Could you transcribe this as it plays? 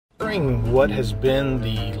during what has been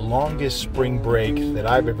the longest spring break that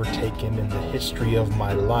I've ever taken in the history of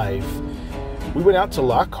my life, we went out to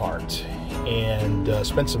Lockhart and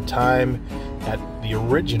spent some time at the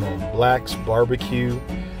original Black's Barbecue.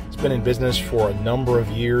 It's been in business for a number of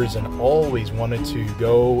years and always wanted to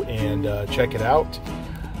go and check it out.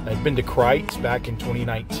 I'd been to Kreitz back in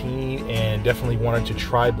 2019 and definitely wanted to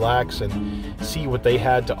try Black's and see what they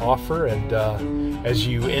had to offer. And as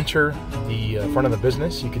you enter the front of the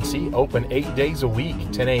business, you can see open 8 days a week,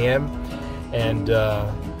 10 a.m. And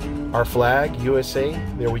our flag, USA,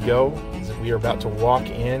 there we go. We are about to walk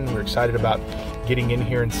in. We're excited about getting in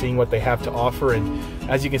here and seeing what they have to offer. And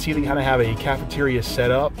as you can see, they kind of have a cafeteria set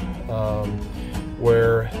up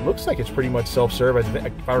where it looks like it's pretty much self-serve.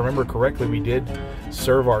 If I remember correctly, we did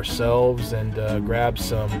serve ourselves and grab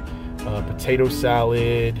some potato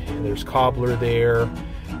salad. There's cobbler there.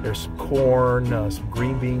 There's some corn, some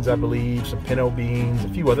green beans, I believe, some pinto beans, a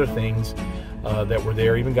few other things that were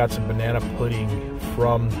there. Even got some banana pudding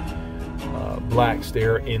from Black's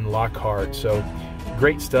there in Lockhart. So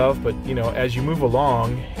great stuff. But you know, as you move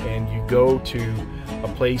along and you go to a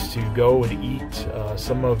place to go and eat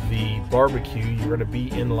some of the barbecue, you're going to be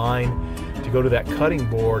in line to go to that cutting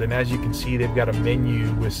board. And as you can see, they've got a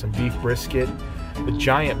menu with some beef brisket, the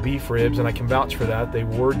giant beef ribs, and I can vouch for that. They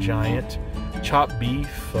were giant. Chopped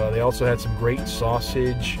beef. They also had some great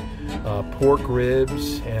sausage, pork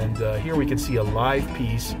ribs, and here we can see a live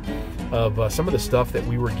piece of some of the stuff that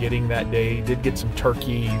we were getting that day. Did get some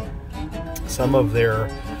turkey, some of their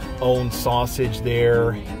own sausage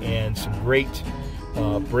there, and some great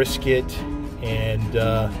brisket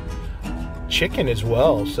and chicken as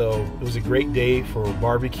well. So it was a great day for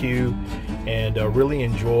barbecue, and really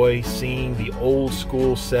enjoy seeing the old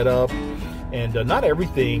school setup. And not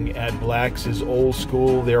everything at Black's is old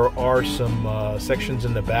school. There are some sections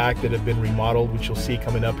in the back that have been remodeled, which you'll see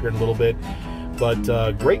coming up here in a little bit.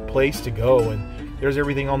 But great place to go. And there's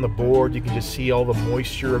everything on the board. You can just see all the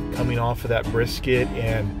moisture coming off of that brisket,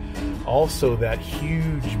 and also that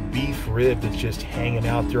huge beef rib that's just hanging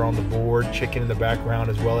out there on the board. Chicken in the background,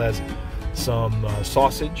 as well as some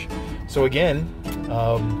sausage. So again,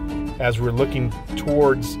 as we're looking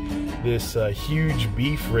towards this huge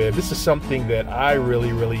beef rib, this is something that I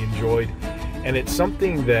really enjoyed, and it's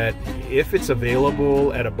something that if it's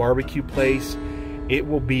available at a barbecue place, it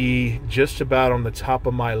will be just about on the top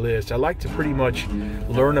of my list. I like to pretty much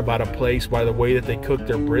learn about a place by the way that they cook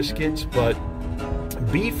their briskets, but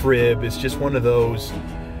beef rib is just one of those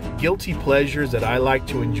guilty pleasures that I like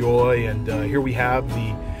to enjoy. And here we have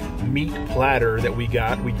the meat platter that we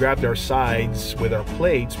got. We grabbed our sides with our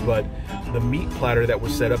plates, but the meat platter that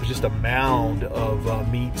was set up is just a mound of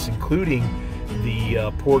meats, including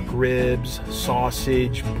the pork ribs,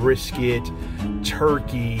 sausage, brisket,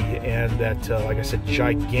 turkey, and that, like I said,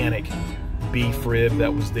 gigantic beef rib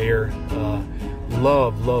that was there.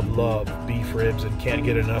 Love beef ribs and can't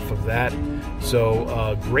get enough of that.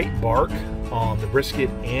 So great bark on the brisket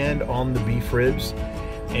and on the beef ribs.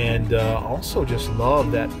 And also just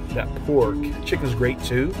love that pork. Chicken's great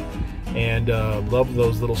too, and love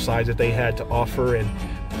those little sides that they had to offer, and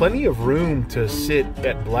plenty of room to sit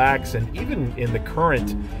at Black's. And even in the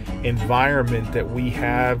current environment that we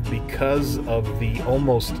have, because of the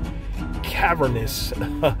almost cavernous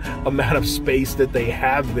amount of space that they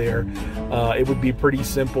have there, it would be pretty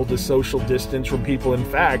simple to social distance from people. In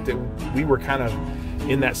fact, we were kind of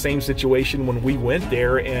in that same situation when we went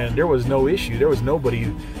there, and there was no issue. There was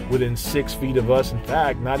nobody within 6 feet of us. In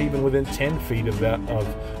fact, not even within 10 feet of that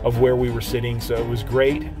of where we were sitting. So it was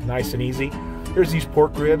great, nice and easy. There's these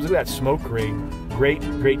pork ribs. Look at that smoke ring. Great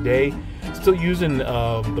day. Still using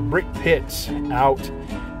the brick pits out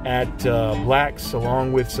at Black's,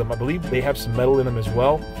 along with some, I believe they have some metal in them as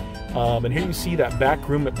well. And here you see that back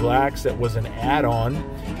room at Black's that was an add-on.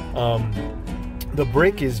 The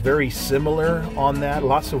brick is very similar on that,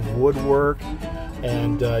 lots of woodwork,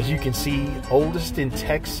 and as you can see, oldest in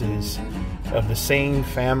Texas of the same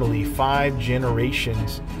family. 5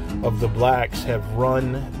 generations of the Blacks have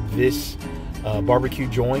run this barbecue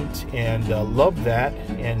joint, and love that.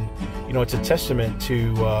 And you know, it's a testament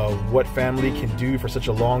to what family can do for such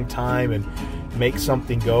a long time and make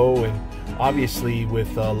something go. And obviously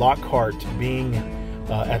with Lockhart being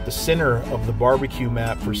at the center of the barbecue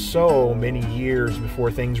map for so many years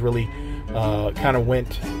before things really kind of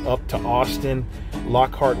went up to Austin,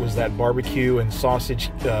 Lockhart was that barbecue and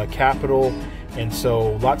sausage capital. And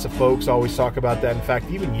so lots of folks always talk about that. In fact,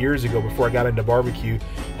 even years ago, before I got into barbecue,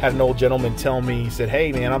 had an old gentleman tell me, he said,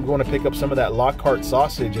 "Hey man, I'm going to pick up some of that Lockhart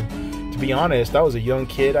sausage." And to be honest, I was a young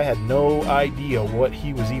kid. I had no idea what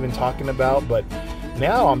he was even talking about, but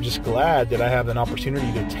now I'm just glad that I have an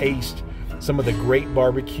opportunity to taste some of the great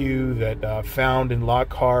barbecue that found in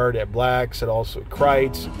Lockhart, at Black's, and also at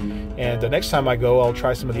Kreitz. And the next time I go, I'll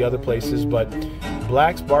try some of the other places. But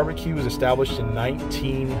Black's Barbecue was established in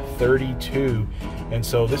 1932, and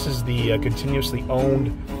so this is the continuously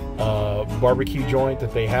owned barbecue joint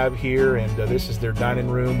that they have here. And this is their dining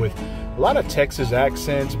room with a lot of Texas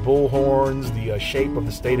accents, bullhorns, the shape of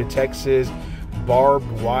the state of Texas, barbed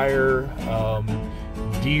wire,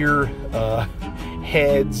 deer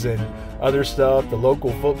heads, and other stuff, the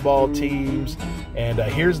local football teams. And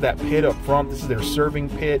here's that pit up front. This is their serving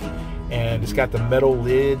pit, and it's got the metal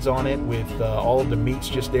lids on it with all of the meats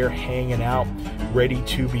just there hanging out, ready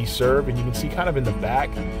to be served. And you can see kind of in the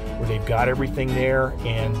back where they've got everything there,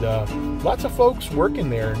 and lots of folks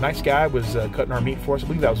working there. A nice guy was cutting our meat for us. I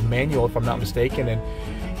believe that was Manuel, if I'm not mistaken. And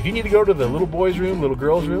if you need to go to the little boys room, little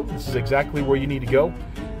girls room, this is exactly where you need to go.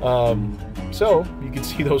 So you can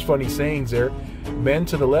see those funny sayings there. Men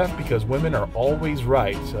to the left because women are always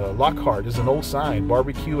right. Lockhart is an old sign.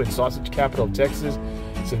 Barbecue and sausage capital of Texas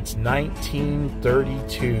since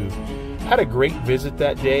 1932. Had a great visit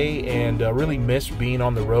that day, and really missed being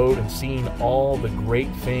on the road and seeing all the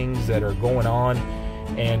great things that are going on.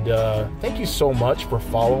 And thank you so much for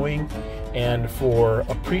following and for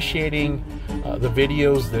appreciating the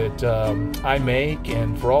videos that I make,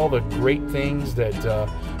 and for all the great things that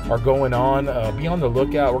are going on. Be on the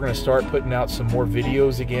lookout. We're going to start putting out some more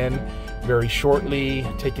videos again very shortly,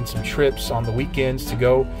 taking some trips on the weekends to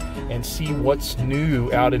go and see what's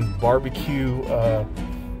new out in barbecue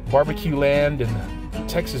land, and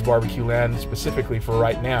Texas barbecue land specifically for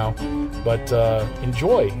right now. But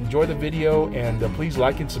enjoy the video, and please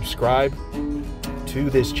like and subscribe to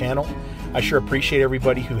this channel. I sure appreciate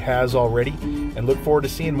everybody who has already, and look forward to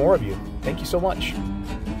seeing more of you. Thank you so much.